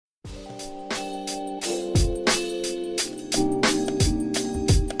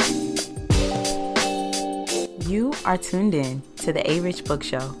are tuned in to the A-Rich Book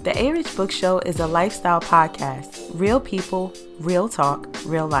Show. The A-Rich Book Show is a lifestyle podcast. Real people, real talk,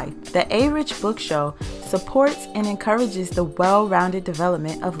 real life. The A-Rich Book Show supports and encourages the well-rounded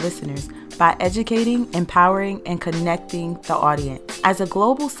development of listeners by educating, empowering, and connecting the audience. As a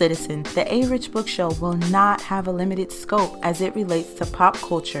global citizen, the A-Rich Book Show will not have a limited scope as it relates to pop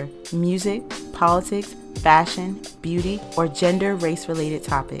culture, music, politics, fashion, beauty, or gender race-related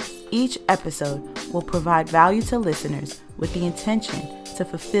topics. Each episode will provide value to listeners with the intention to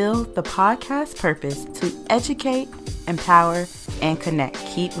fulfill the podcast purpose to educate, empower, and connect.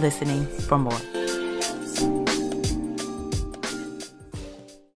 Keep listening for more.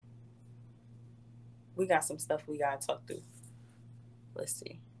 We got some stuff we gotta talk through. Let's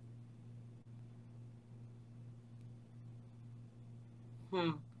see.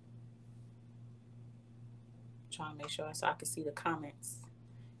 Trying to make sure so I can see the comments.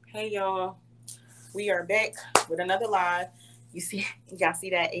 Hey y'all, we are back with another live. Y'all see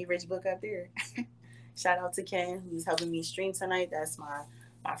that A-Rich book up there? Shout out to Ken, who's helping me stream tonight. That's my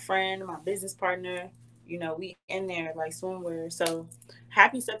friend, my business partner. You know, we in there like swimwear. So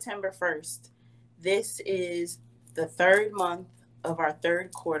happy September 1st. This is the third month of our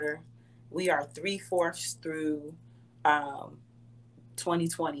third quarter. We are 3/4 through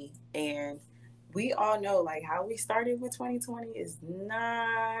 2020, and we all know like how we started with 2020 is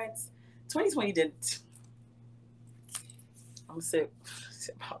not 2020 didn't. I'm gonna sit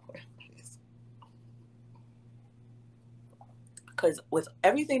because with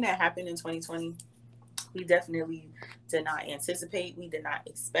everything that happened in 2020, we definitely did not anticipate, we did not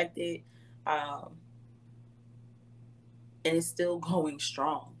expect it, and it's still going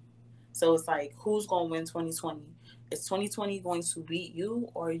strong. So it's like, who's gonna win 2020? Is 2020 going to beat you,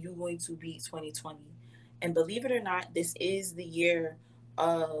 or are you going to beat 2020? And believe it or not, this is the year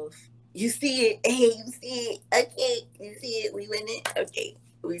of, you see it, hey, you see it, okay, you see it, we win it, okay,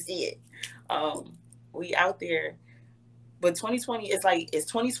 we see it. We out there, but 2020 is like, is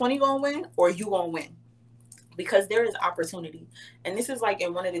 2020 gonna win, or you gonna win? Because there is opportunity. And this is like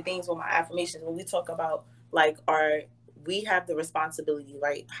in one of the things with my affirmations, when we talk about like we have the responsibility,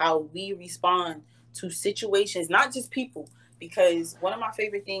 right? How we respond to situations, not just people, because one of my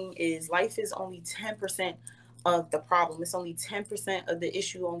favorite things is life is only 10% of the problem. It's only 10% of the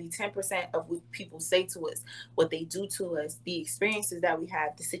issue, only 10% of what people say to us, what they do to us, the experiences that we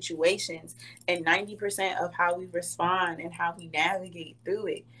have, the situations, and 90% of how we respond and how we navigate through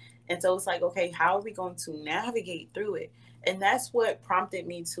it. And so it's like, okay, how are we going to navigate through it? And that's what prompted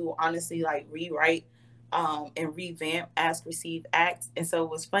me to honestly like rewrite and revamp Ask, Receive, Act. And so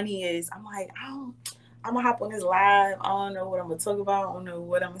what's funny is I'm like, I'm gonna hop on this live. I don't know what I'm gonna talk about. I don't know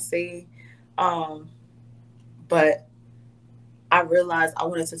what I'm gonna say. But I realized I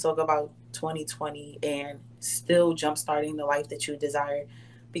wanted to talk about 2020 and still jumpstarting the life that you desire,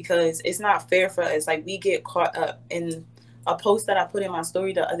 because it's not fair for us. Like, we get caught up in a post that I put in my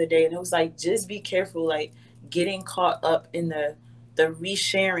story the other day, and it was like, just be careful, like getting caught up in the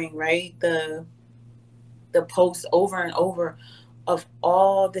resharing, right? The posts over and over of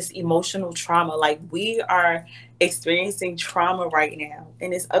all this emotional trauma. Like, we are experiencing trauma right now,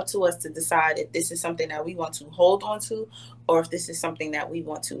 and it's up to us to decide if this is something that we want to hold on to, or if this is something that we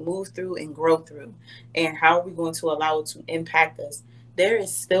want to move through and grow through, and how are we going to allow it to impact us. There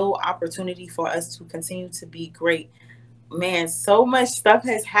is still opportunity for us to continue to be great. Man, so much stuff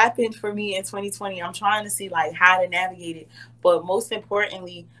has happened for me in 2020. I'm trying to see like how to navigate it, but most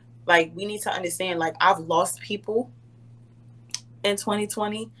importantly, like, we need to understand, like, I've lost people in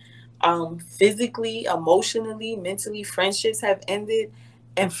 2020, physically, emotionally, mentally. Friendships have ended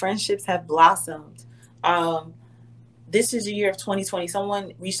and friendships have blossomed. This is the year of 2020.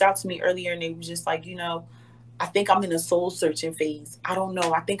 Someone reached out to me earlier and they were just like, I think I'm in a soul searching phase. I don't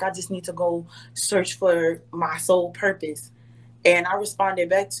know. I think I just need to go search for my soul purpose. And I responded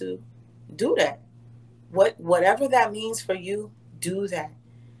back to, do that. Whatever that means for you, do that.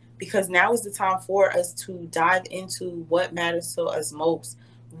 Because now is the time for us to dive into what matters to us most,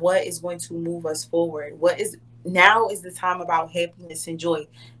 what is going to move us forward. Now is the time about happiness and joy.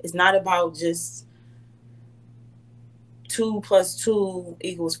 It's not about just 2 + 2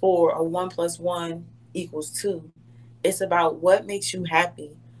 = 4 or 1 + 1 = 2. It's about what makes you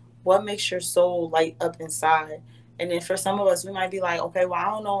happy, what makes your soul light up inside. And then for some of us, we might be like, okay, well, I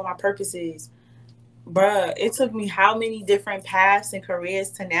don't know what my purpose is. Bruh, it took me how many different paths and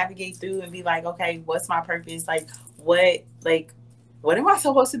careers to navigate through and be like, okay, what's my purpose? What am I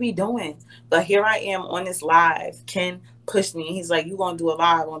supposed to be doing? But here I am on this live. Ken pushed me. He's like, you going to do a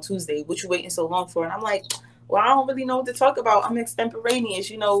live on Tuesday. What you waiting so long for? And I'm like, well, I don't really know what to talk about. I'm extemporaneous.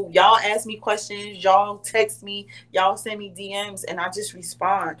 You know, y'all ask me questions, y'all text me, y'all send me DMs, and I just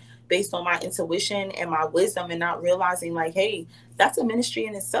respond based on my intuition and my wisdom, and not realizing like, hey, that's a ministry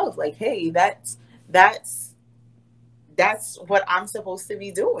in itself. Like, hey, that's that's what I'm supposed to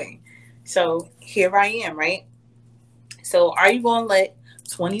be doing. So here I am, right? So are you going to let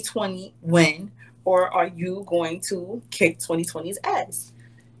 2020 win, or are you going to kick 2020's ass?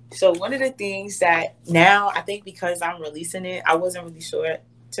 So one of the things that now I think, because I'm releasing it, I wasn't really sure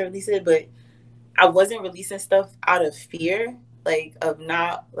to release it, but I wasn't releasing stuff out of fear, like of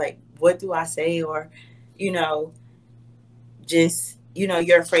not like, what do I say, or you know, just,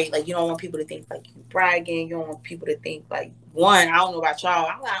 you're afraid, like you don't want people to think like you bragging, you don't want people to think like, one, I don't know about y'all,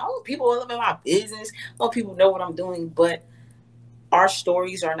 I'm like, I don't want people to live in my business, I want people to know what I'm doing, but our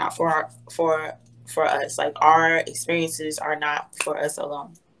stories are not for us, like our experiences are not for us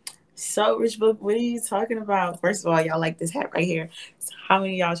alone. So, Rich Book, what are you talking about? First of all, y'all like this hat right here. So how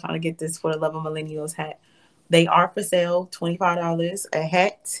many of y'all trying to get this For the Love of Millennials hat? They are for sale, $25 a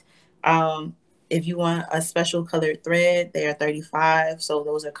hat. If you want a special colored thread, they are $35. So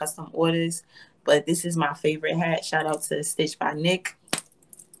those are custom orders. But this is my favorite hat. Shout out to Stitch by Nick.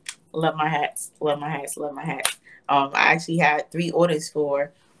 Love my hats. Love my hats. Love my hats. I actually had 3 orders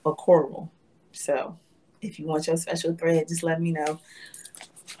for a coral. So if you want your special thread, just let me know.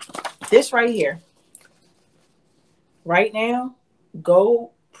 This right here, right now,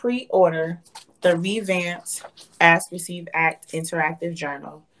 go pre-order the revamped Ask Receive Act interactive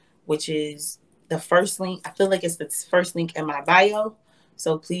journal, which is the first link. I feel like it's the first link in my bio.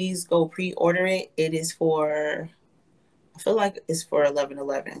 So please go pre-order it. It is for, I feel like it's for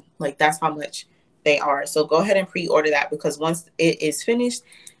 11.11. Like that's how much they are. So go ahead and pre-order that, because once it is finished,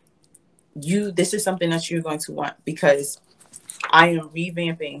 this is something that you're going to want, because I am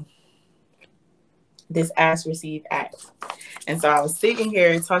revamping this Ask Receive Act. And so I was sitting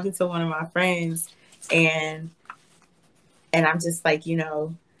here talking to one of my friends, and I'm just like, I don't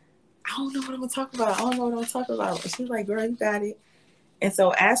know what I'm gonna talk about. I don't know what I'm gonna talk about. And she's like, girl, you got it. And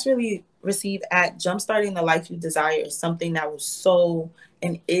so Ask Really Receive Act, Jumpstarting the Life You Desire, is something that was so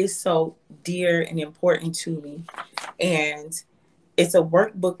and is so dear and important to me. And it's a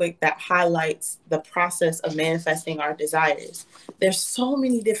workbook that highlights the process of manifesting our desires. There's so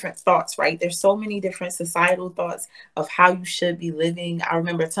many different thoughts, right? There's so many different societal thoughts of how you should be living. I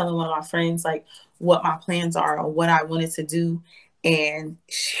remember telling one of my friends like what my plans are or what I wanted to do, and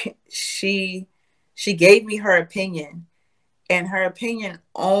she gave me her opinion, and her opinion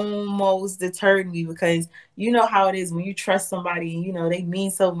almost deterred me, because you know how it is when you trust somebody and they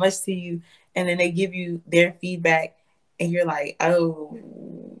mean so much to you, and then they give you their feedback and you're like,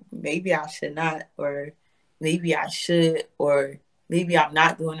 oh, maybe I should not, or maybe I should, or maybe I'm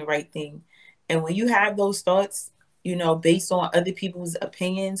not doing the right thing. And when you have those thoughts, based on other people's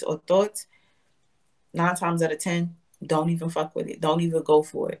opinions or thoughts, 9 times out of 10, don't even fuck with it. Don't even go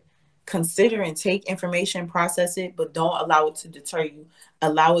for it. Consider and take information, process it, but don't allow it to deter you.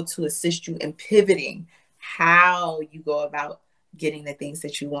 Allow it to assist you in pivoting how you go about getting the things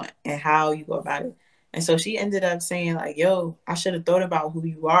that you want and how you go about it. And so she ended up saying like, yo, I should have thought about who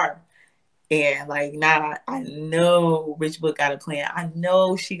you are. And like, nah, I know Rich Book got a plan. I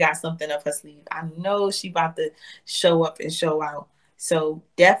know she got something up her sleeve. I know she about to show up and show out. So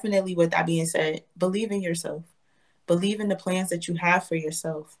definitely, with that being said, believe in yourself. Believe in the plans that you have for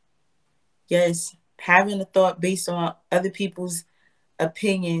yourself. Yes, having a thought based on other people's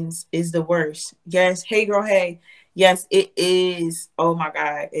opinions is the worst. Yes, hey girl, hey. Yes, it is. Oh my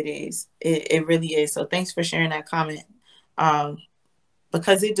God, it is. It really is. So thanks for sharing that comment.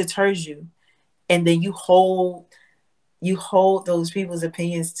 Because it deters you. And then you hold those people's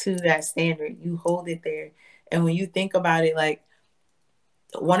opinions to that standard. You hold it there. And when you think about it, like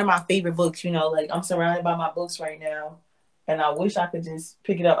one of my favorite books, like I'm surrounded by my books right now, and I wish I could just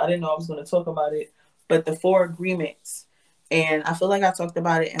pick it up. I didn't know I was going to talk about it, but The Four Agreements. And I feel like I talked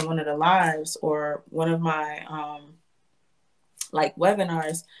about it in one of the lives or one of my like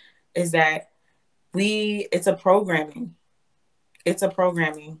webinars, is that it's a programming. It's a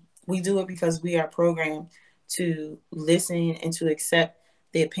programming. We do it because we are programmed to listen and to accept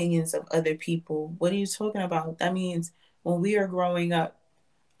the opinions of other people. What are you talking about? That means when we are growing up,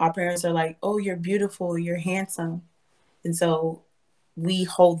 our parents are like, oh, you're beautiful, you're handsome. And so we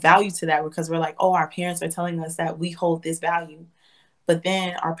hold value to that because we're like, oh, our parents are telling us that, we hold this value. But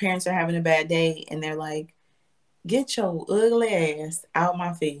then our parents are having a bad day and they're like, get your ugly ass out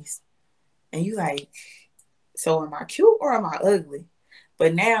my face. And you like, so am I cute or am I ugly?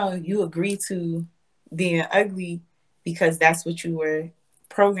 But now you agree to being ugly because that's what you were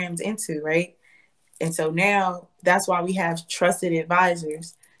programmed into, right? And so now that's why we have trusted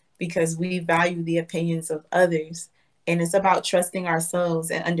advisors, because we value the opinions of others. And it's about trusting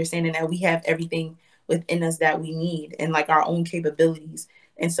ourselves and understanding that we have everything within us that we need and like our own capabilities.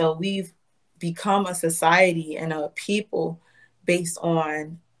 And so we've become a society and a people based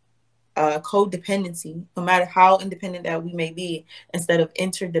on codependency, no matter how independent that we may be, instead of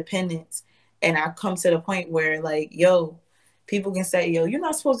interdependence. And I come to the point where, like, yo, people can say, yo, you're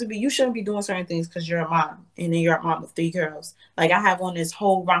not supposed to be, you shouldn't be doing certain things because you're a mom, and then you're a mom of 3 girls. Like, I have on this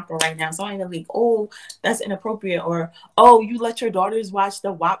whole romper right now, so I ain't gonna be, oh, that's inappropriate, or oh, you let your daughters watch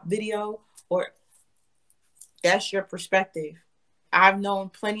the WAP video, or that's your perspective. I've known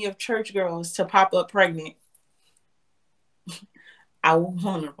plenty of church girls to pop up pregnant. I was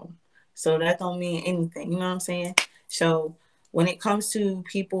one of them. So that don't mean anything. You know what I'm saying? So when it comes to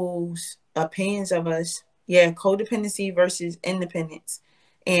people's opinions of us, yeah, codependency versus independence.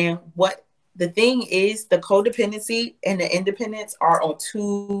 And what the thing is, the codependency and the independence are on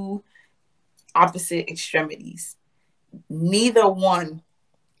two opposite extremities. Neither one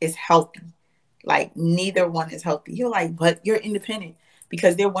is healthy. Like, neither one is healthy. You're like, but you're independent.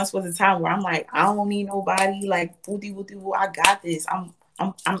 Because there once was a time where I'm like, I don't need nobody. Like, I got this.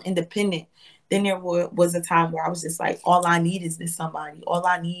 I'm independent. Then there was a time where I was just like, all I need is this somebody. All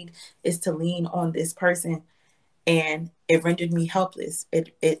I need is to lean on this person. And it rendered me helpless.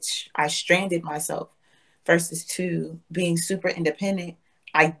 I stranded myself. Versus to being super independent,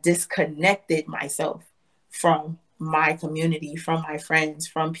 I disconnected myself from my community, from my friends,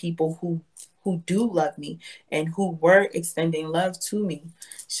 from people who do love me and who were extending love to me.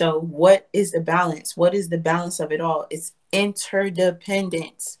 So what is the balance? What is the balance of it all? It's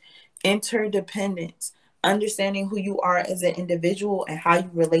interdependence. Interdependence. Understanding who you are as an individual and how you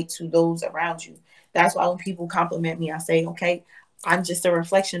relate to those around you. That's why when people compliment me, I say, okay, I'm just a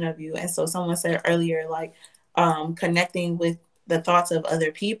reflection of you. And so someone said earlier, like, connecting with the thoughts of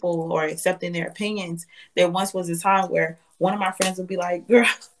other people or accepting their opinions. There once was a time where one of my friends would be like, girl,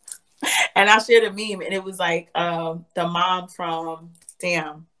 and I shared a meme, and it was like the mom from,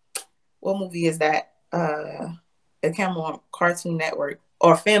 damn, what movie is that? It came on Cartoon Network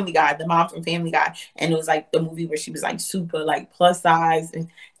or Family Guy, the mom from Family Guy. And it was like the movie where she was like super like plus size,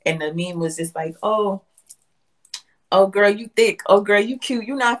 and the meme was just like, oh girl, you thick. Oh girl, you cute.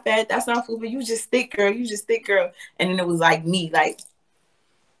 You not fat. That's not food, but you just thick, girl. You just thick, girl. And then it was like me, like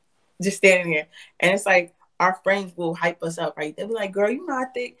just standing there. And it's like our friends will hype us up, right? They'll be like, girl, you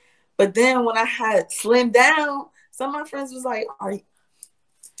not thick. But then when I had slimmed down, some of my friends was like,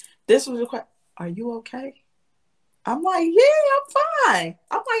 this was a question, are you okay? I'm like, yeah, I'm fine.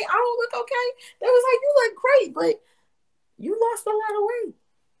 I'm like, I don't look okay. They was like, you look great, but you lost a lot of weight.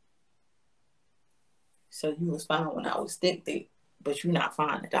 So you was fine when I was thick, but you're not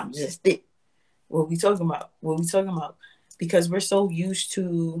fine that I'm just thick. What we talking about? What we talking about? Because we're so used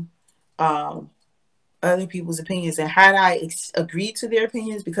to other people's opinions. And had I agreed to their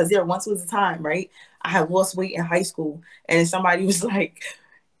opinions, because there once was a time, right? I had lost weight in high school, and somebody was like,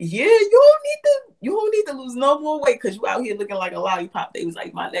 yeah, you don't need to lose no more weight because you out here looking like a lollipop. They was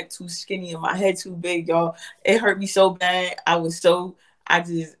like, my neck too skinny and my head too big, y'all. It hurt me so bad. I just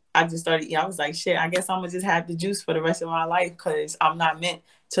started eating. I was like, shit, I guess I'm gonna just have the juice for the rest of my life because I'm not meant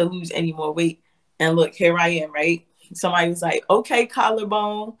to lose any more weight. And look, here I am, right? Somebody was like, okay,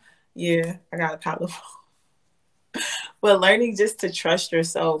 collarbone. Yeah, I got a collarbone. But learning just to trust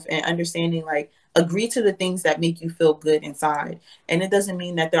yourself and understanding, like, agree to the things that make you feel good inside. And it doesn't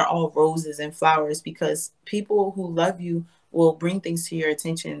mean that they're all roses and flowers, because people who love you will bring things to your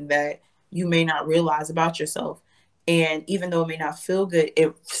attention that you may not realize about yourself. And even though it may not feel good,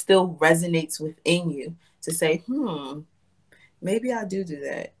 it still resonates within you to say, maybe I do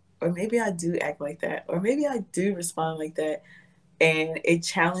that. Or maybe I do act like that. Or maybe I do respond like that. And it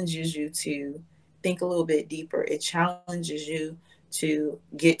challenges you to think a little bit deeper. It challenges you to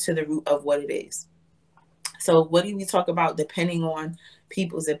get to the root of what it is. So what do we talk about depending on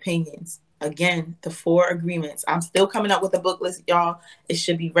people's opinions? Again, the 4 agreements. I'm still coming up with a book list, y'all. It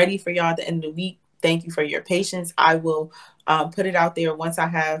should be ready for y'all at the end of the week. Thank you for your patience. I will put it out there once I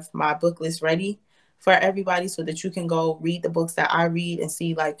have my book list ready for everybody so that you can go read the books that I read and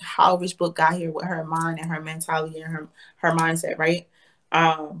see like how Rich Book got here with her mind and her mentality and her mindset, right?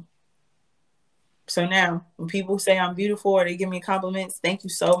 So now when people say I'm beautiful or they give me compliments, thank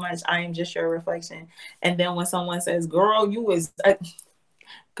you so much. I am just your reflection. And then when someone says, girl,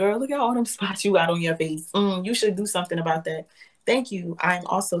 girl, look at all them spots you got on your face. You should do something about that. Thank you. I'm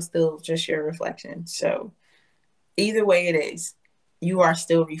also still just your reflection. So either way it is, you are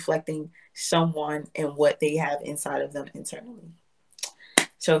still reflecting someone and what they have inside of them internally.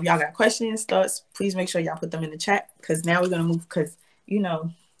 So if y'all got questions, thoughts, please make sure y'all put them in the chat, because now we're gonna move, because you know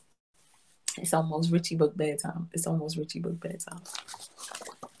it's almost Richie Book bedtime. It's almost Richie Book bedtime.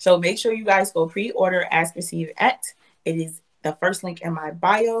 So make sure you guys go pre-order Ask Receive Act. It is the first link in my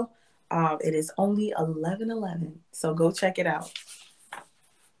bio. It is only $11.11, so go check it out.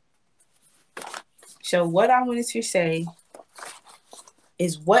 So what I wanted to say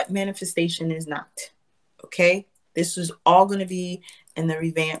is what manifestation is not. Okay? This is all going to be in the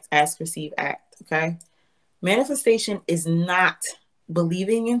revamped Ask Receive Act. Okay? Manifestation is not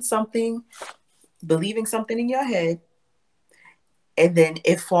believing something in your head, and then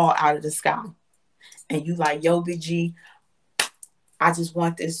it fall out of the sky. And you like, yo, Big G, I just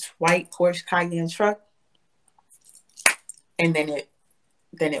want this white Porsche Cayenne truck. And then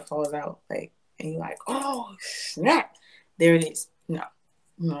it falls out. Like, and you're like, oh, snap. There it is. No.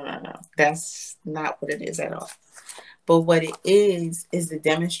 That's not what it is at all. But what it is the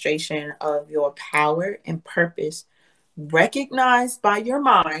demonstration of your power and purpose recognized by your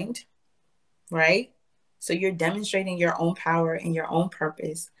mind, right? So you're demonstrating your own power and your own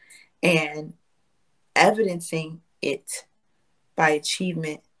purpose and evidencing it by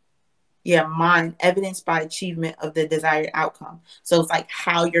achievement. Yeah, mind evidenced by achievement of the desired outcome. So it's like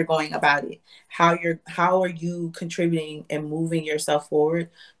how you're going about it. How are you contributing and moving yourself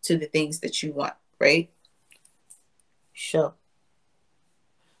forward to the things that you want, right? Sure.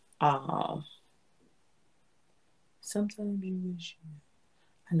 Sometimes you wish.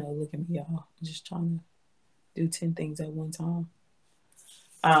 I know, look at me, y'all. I'm just trying to do 10 things at one time.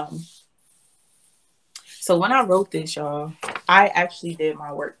 So when I wrote this, y'all, I actually did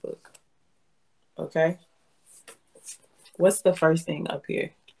my workbook. Okay. What's the first thing up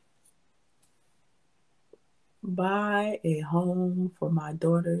here? Buy a home for my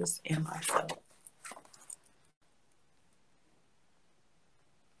daughters and myself.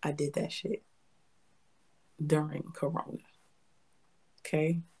 I did that shit during Corona.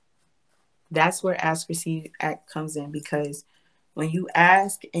 Okay. That's where Ask, Receive, Act comes in, because when you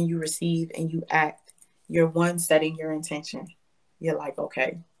ask and you receive and you act, you're one setting your intention. You're like,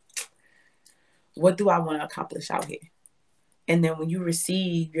 okay, what do I want to accomplish out here? And then when you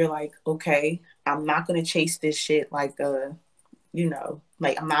receive, you're like, okay, I'm not going to chase this shit like, like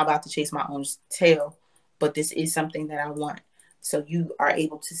I'm not about to chase my own tail, but this is something that I want. So you are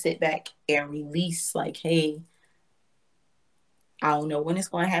able to sit back and release, like, hey, I don't know when it's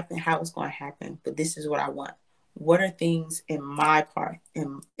going to happen, how it's going to happen, but this is what I want. What are things in my part,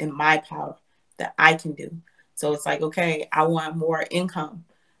 in my power that I can do? So it's like, okay, I want more income.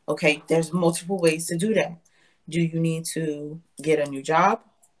 Okay, there's multiple ways to do that. Do you need to get a new job?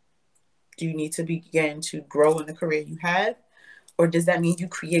 Do you need to begin to grow in the career you have? Or does that mean you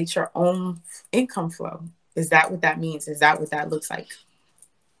create your own income flow? Is that what that means? Is that what that looks like?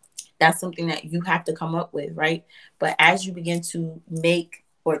 That's something that you have to come up with, right? But as you begin to make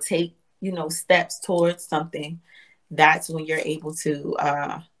or take, steps towards something, that's when you're able to,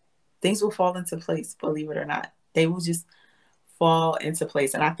 things will fall into place, believe it or not. They will just fall into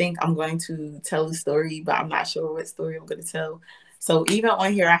place. And I think I'm going to tell a story, but I'm not sure what story I'm going to tell. So even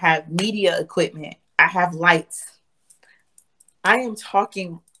on here, I have media equipment. I have lights. I am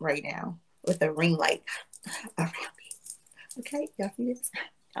talking right now with a ring light around me. Okay, y'all see this?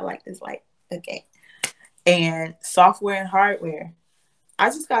 I like this light. Okay. And software and hardware. I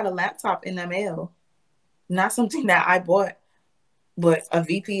just got a laptop in the mail. Not something that I bought, but a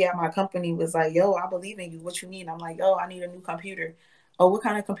VP at my company was like, yo, I believe in you. What you need? I'm like, yo, I need a new computer. Oh, what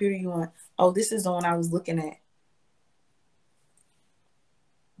kind of computer you want? Oh, this is the one I was looking at.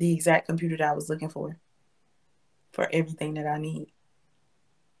 The exact computer that I was looking for everything that I need.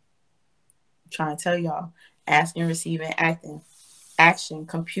 I'm trying to tell y'all, asking, receiving, acting, action,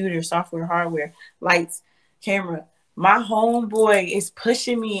 computer, software, hardware, lights, camera. My homeboy is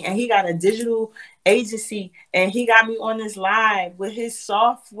pushing me, and he got a digital agency, and he got me on this live with his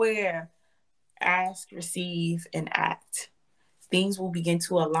software. Ask, receive, and act. Things will begin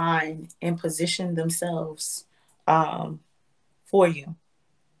to align and position themselves for you.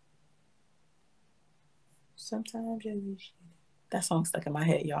 Sometimes that song stuck in my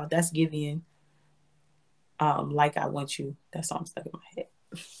head, y'all. That's Givian. Like I Want You. That song stuck in my head.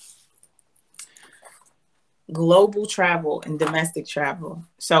 Global travel and domestic travel.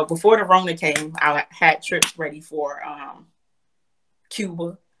 So before the Rona came, I had trips ready for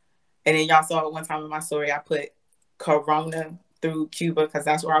Cuba. And then y'all saw it one time in my story, I put Corona through Cuba because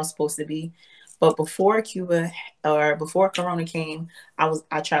that's where I was supposed to be. But before Corona came,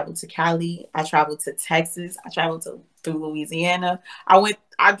 I traveled to Cali, I traveled to Texas, I traveled through Louisiana. I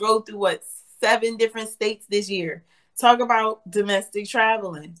drove through 7 different states this year talk about domestic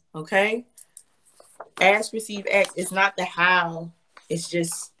traveling, okay? Ask, receive, act. It's not the how. It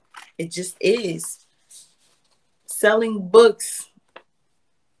just is. Selling books.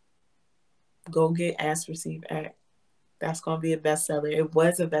 Go get ask, receive, act. That's gonna be a bestseller. It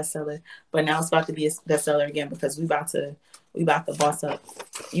was a bestseller, but now it's about to be a bestseller again because we about to boss up.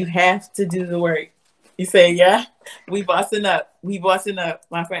 You have to do the work. You say, yeah, we bossing up. We bossing up,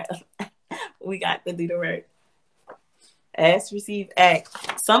 my friend. We got to do the work. Ask, receive,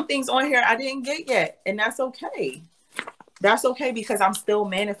 act. Some things on here I didn't get yet, and that's okay. That's okay because I'm still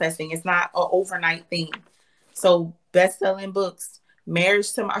manifesting. It's not an overnight thing. So, best-selling books,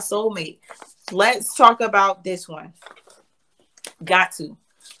 marriage to my soulmate. Let's talk about this one. Got to,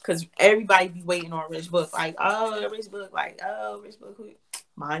 because everybody be waiting on Rich Book. Like, oh, Rich Book. Like, oh, Rich Book.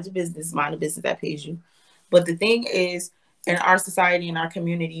 Mind your business. Mind the business that pays you. But the thing is, in our society, in our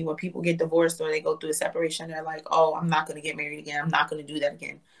community, when people get divorced or they go through a separation, they're like, oh, I'm not going to get married again. I'm not going to do that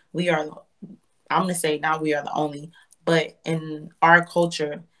again. I'm going to say now we are the only. But in our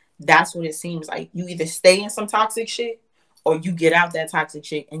culture, that's what it seems like. You either stay in some toxic shit or you get out that toxic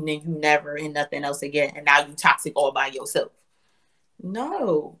shit and then you never in nothing else again. And now you toxic all by yourself.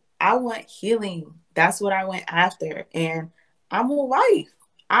 No, I want healing. That's what I went after. And I'm a wife.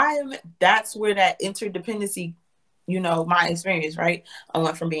 That's where that interdependency, my experience, right? I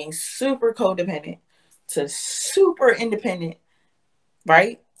went from being super codependent to super independent,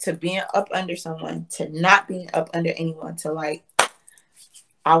 right? To being up under someone, to not being up under anyone, to like,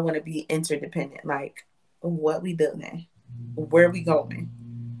 I want to be interdependent. Like, what we building? Where we going?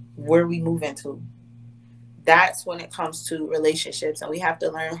 Where we moving to? That's when it comes to relationships. And we have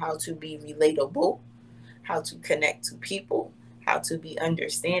to learn how to be relatable, how to connect to people, how to be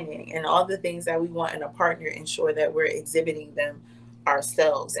understanding, and all the things that we want in a partner, ensure that we're exhibiting them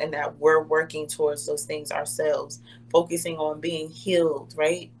ourselves and that we're working towards those things ourselves, focusing on being healed,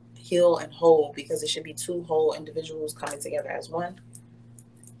 right? Heal and whole, because it should be two whole individuals coming together as one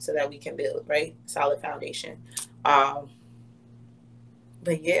so that we can build, right? Solid foundation.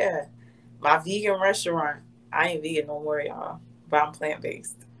 But yeah, my vegan restaurant, I ain't vegan no more, y'all, but I'm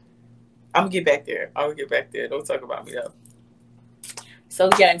plant-based. I'm gonna get back there. Don't talk about me though. So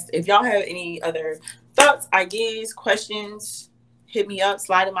yes, if y'all have any other thoughts, ideas, questions, hit me up,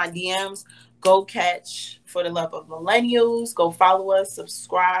 slide in my DMs. Go catch For the Love of Millennials. Go follow us,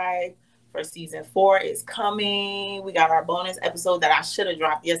 subscribe for season 4 is coming. We got our bonus episode that I should have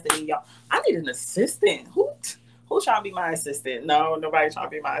dropped yesterday, y'all. I need an assistant. Who trying to be my assistant? No, nobody trying to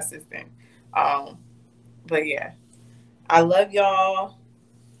be my assistant. But yeah, I love y'all.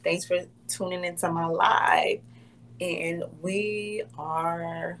 Thanks for tuning into my live. And we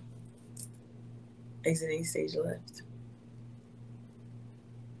are exiting stage left.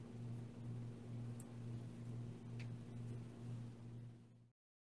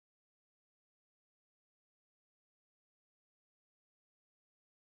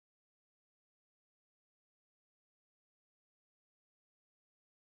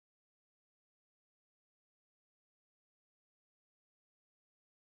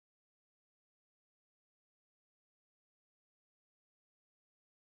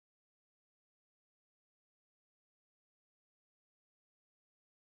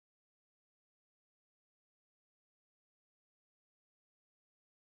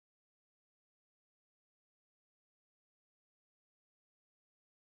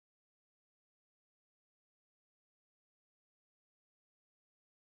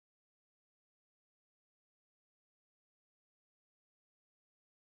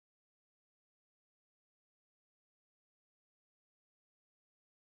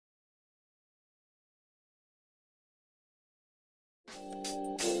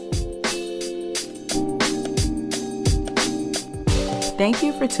 Thank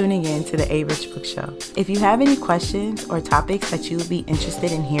you for tuning in to the A Rich Book Show. If you have any questions or topics that you would be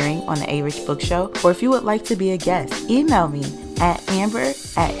interested in hearing on the A Rich Book Show, or if you would like to be a guest, email me at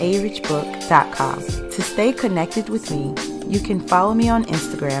amber@arichbook.com. To stay connected with me, you can follow me on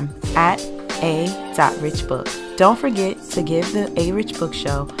Instagram at a.richbook. Don't forget to give the A Rich Book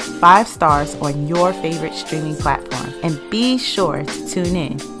Show 5 stars on your favorite streaming platform, and be sure to tune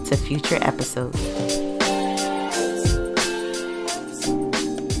in to future episodes.